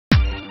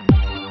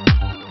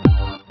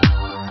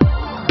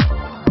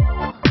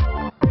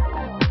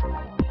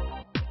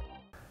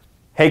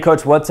Hey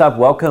coach, what's up?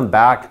 Welcome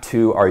back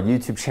to our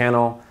YouTube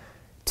channel.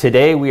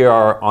 Today we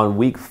are on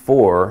week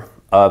 4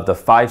 of the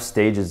 5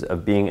 stages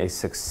of being a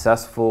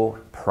successful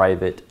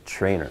private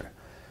trainer.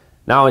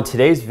 Now in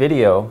today's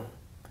video,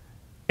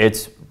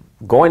 it's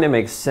going to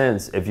make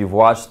sense if you've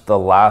watched the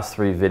last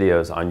 3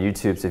 videos on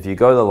YouTube. So if you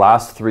go to the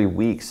last 3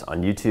 weeks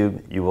on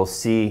YouTube, you will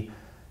see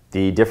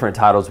the different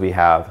titles we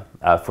have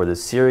for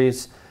this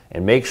series.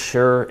 And make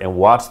sure and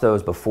watch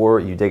those before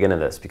you dig into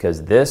this,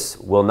 because this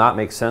will not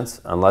make sense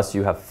unless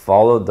you have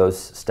followed those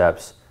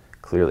steps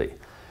clearly.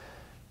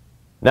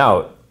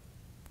 Now,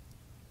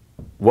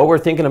 what we're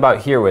thinking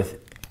about here with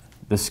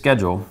the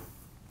schedule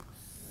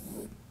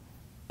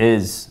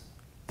is,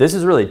 this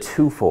is really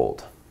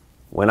twofold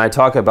when I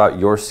talk about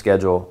your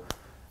schedule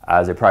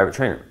as a private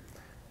trainer.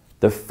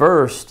 The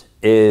first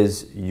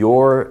is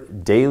your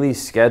daily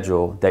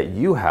schedule that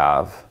you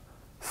have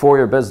for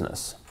your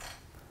business.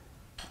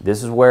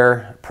 This is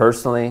where,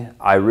 personally,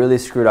 I really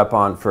screwed up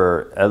on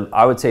for,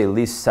 I would say, at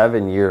least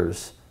 7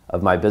 years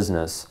of my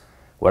business.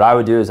 What I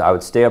would do is I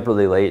would stay up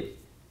really late.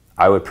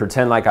 I would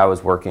pretend like I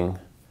was working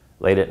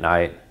late at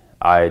night.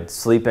 I'd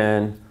sleep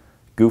in,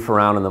 goof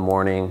around in the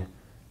morning,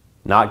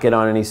 not get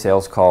on any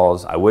sales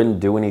calls. I wouldn't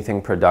do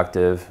anything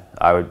productive.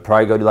 I would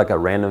probably go do like a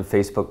random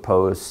Facebook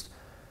post.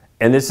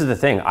 And this is the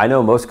thing, I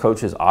know most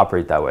coaches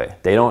operate that way.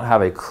 They don't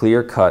have a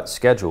clear-cut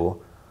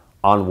schedule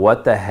on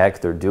what the heck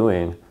they're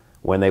doing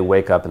when they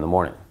wake up in the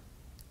morning.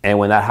 And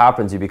when that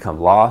happens, you become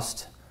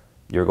lost,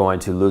 you're going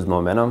to lose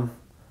momentum,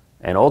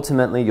 and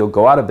ultimately you'll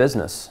go out of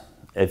business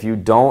if you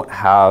don't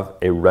have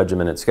a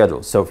regimented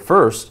schedule. So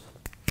first,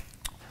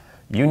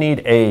 you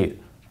need a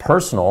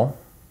personal,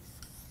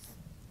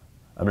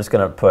 I'm just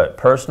gonna put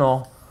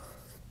personal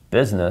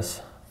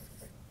business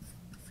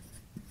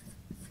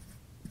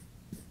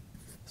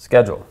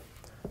schedule.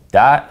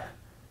 That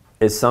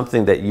is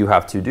something that you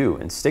have to do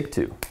and stick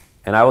to.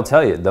 And I will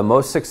tell you, the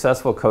most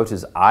successful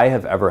coaches I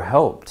have ever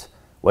helped,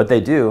 what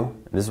they do,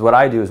 and this is what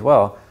I do as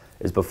well,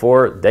 is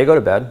before they go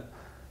to bed,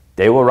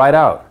 they will write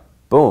out,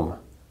 boom,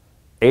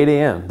 8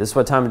 a.m., this is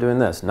what time I'm doing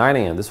this, 9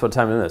 a.m., this is what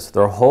time I'm doing this.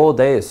 Their whole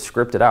day is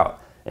scripted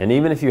out. And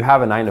even if you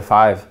have a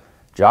 9-to-5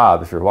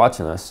 job, if you're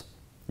watching this,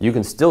 you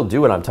can still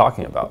do what I'm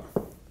talking about.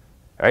 All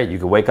right, you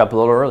can wake up a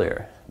little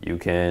earlier. You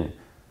can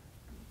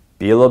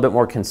be a little bit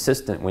more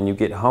consistent when you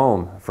get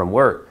home from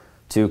work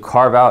to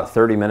carve out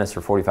 30 minutes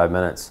or 45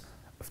 minutes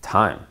of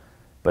time.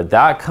 But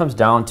that comes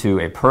down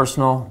to a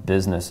personal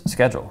business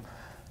schedule.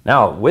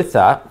 Now with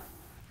that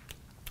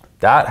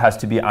has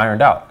to be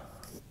ironed out.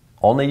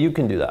 Only you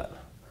can do that.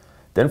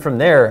 Then from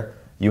there,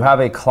 you have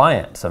a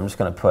client. So I'm just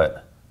going to put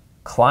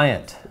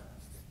client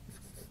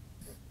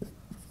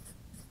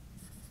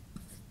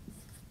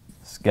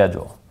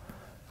schedule.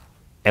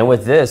 And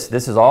with this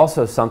is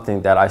also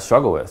something that I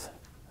struggle with.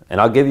 And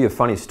I'll give you a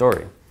funny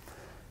story.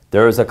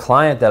 There was a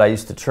client that I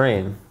used to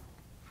train,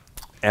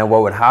 and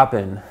what would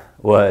happen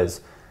was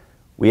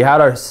we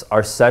had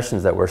our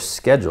sessions that were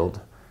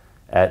scheduled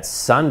at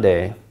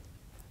Sunday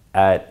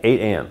at 8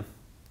 a.m.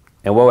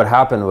 And what would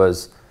happen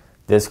was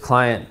this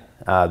client,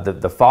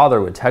 the father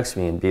would text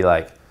me and be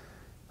like,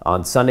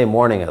 on Sunday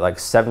morning at like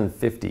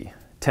 7:50,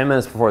 10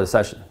 minutes before the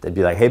session, they'd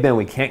be like, hey Ben,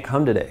 we can't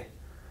come today.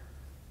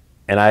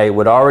 And I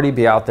would already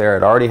be out there,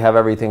 I'd already have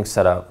everything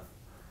set up.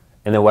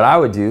 And then what I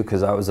would do,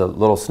 because I was a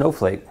little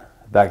snowflake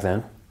back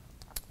then,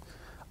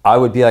 I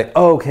would be like,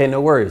 oh, okay,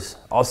 no worries.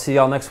 I'll see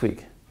y'all next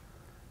week.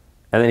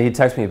 And then he'd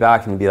text me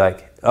back and be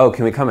like, oh,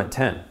 can we come at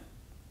 10?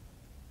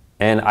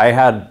 And I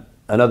had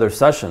another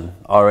session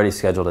already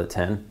scheduled at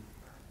 10.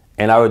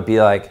 And I would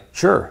be like,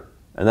 sure.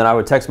 And then I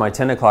would text my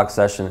 10 o'clock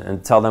session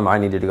and tell them I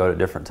needed to go at a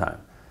different time,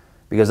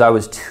 because I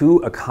was too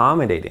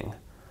accommodating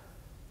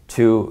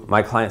to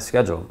my client's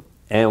schedule.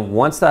 And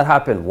once that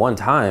happened one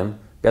time,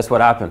 guess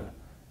what happened?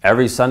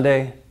 Every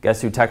Sunday,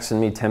 guess who texted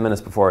me 10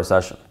 minutes before a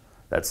session?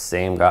 That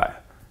same guy.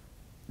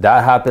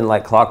 That happened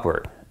like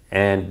clockwork.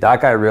 And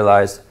that guy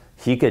realized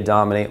he could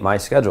dominate my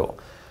schedule.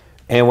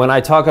 And when I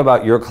talk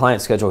about your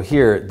client schedule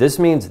here, this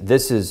means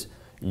this is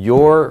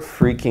your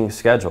freaking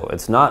schedule.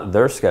 It's not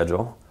their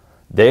schedule.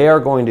 They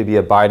are going to be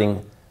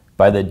abiding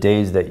by the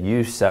days that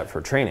you set for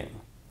training.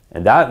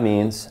 And that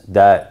means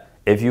that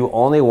if you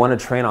only want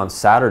to train on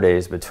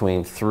Saturdays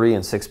between 3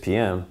 and 6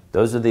 p.m.,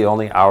 those are the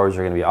only hours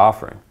you're going to be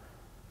offering.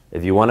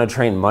 If you want to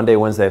train Monday,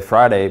 Wednesday,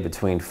 Friday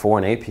between 4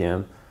 and 8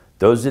 p.m.,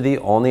 those are the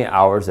only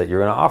hours that you're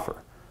going to offer.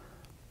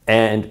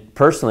 And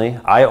personally,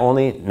 I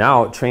only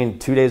now train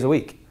 2 days a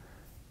week,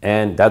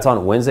 and that's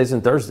on Wednesdays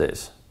and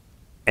Thursdays.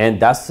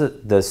 And that's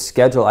the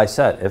schedule I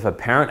set. If a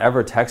parent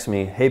ever texts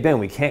me, hey Ben,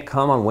 we can't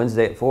come on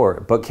Wednesday at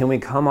 4, but can we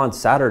come on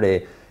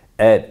Saturday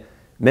at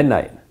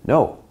midnight?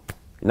 No,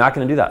 you're not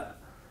going to do that.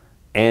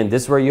 And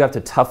this is where you have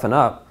to toughen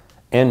up.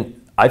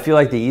 And I feel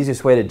like the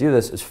easiest way to do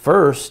this is,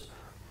 first,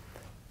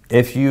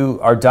 if you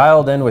are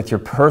dialed in with your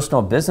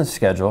personal business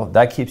schedule,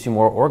 that keeps you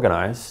more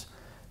organized.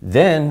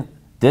 Then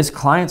this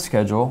client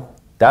schedule,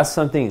 that's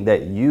something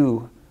that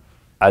you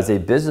as a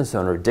business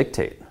owner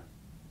dictate.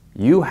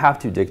 You have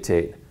to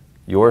dictate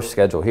your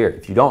schedule here.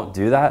 If you don't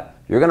do that,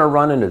 you're gonna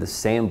run into the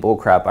same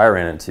bullcrap I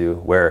ran into,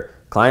 where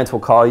Clients will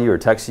call you or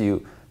text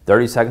you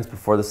 30 seconds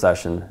before the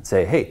session and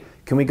say, hey,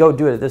 can we go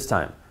do it at this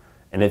time?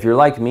 And if you're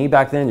like me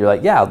back then, you're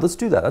like, yeah, let's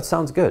do that. That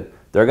sounds good.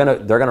 They're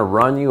gonna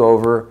run you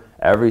over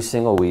every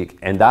single week,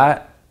 and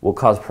that will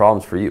cause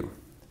problems for you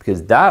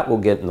because that will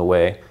get in the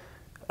way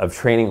of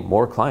training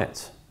more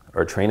clients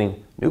or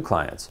training new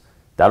clients.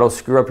 That'll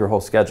screw up your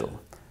whole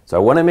schedule. So I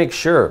wanna make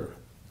sure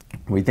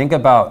we think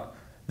about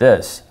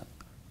this.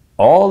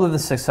 All of the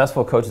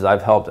successful coaches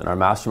I've helped in our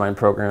mastermind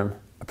program,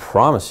 I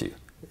promise you,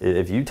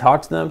 if you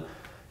talk to them,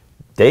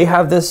 they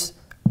have this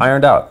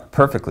ironed out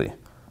perfectly.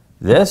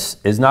 This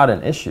is not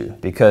an issue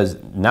because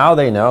now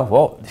they know,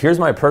 well, here's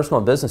my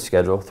personal business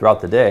schedule throughout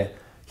the day.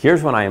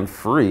 Here's when I am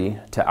free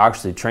to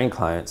actually train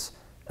clients.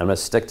 I'm gonna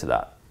stick to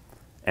that.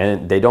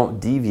 And they don't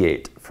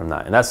deviate from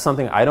that. And that's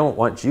something I don't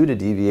want you to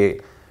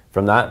deviate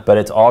from that, but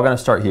it's all gonna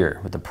start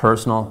here with the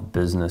personal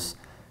business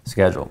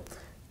schedule.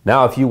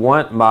 Now, if you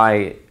want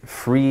my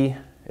free,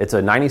 it's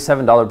a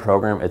 $97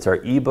 program. It's our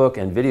ebook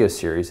and video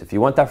series. If you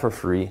want that for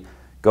free,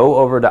 go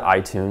over to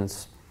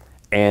iTunes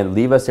and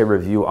leave us a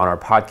review on our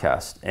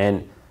podcast.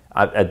 And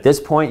at this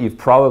point, you've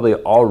probably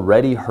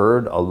already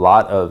heard a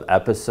lot of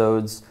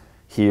episodes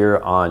here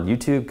on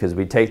YouTube because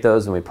we take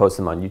those and we post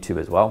them on YouTube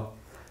as well.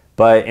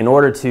 But in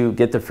order to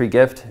get the free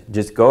gift,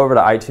 just go over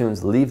to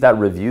iTunes, leave that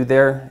review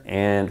there,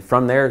 and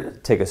from there,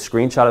 take a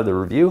screenshot of the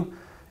review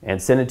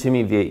and send it to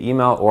me via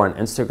email or on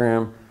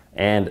Instagram.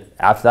 And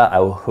after that, I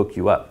will hook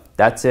you up.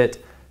 That's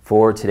it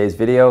for today's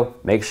video.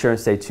 Make sure and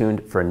stay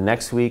tuned for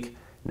next week.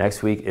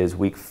 Next week is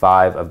week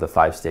 5 of the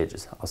 5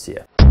 stages. I'll see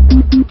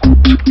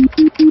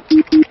you.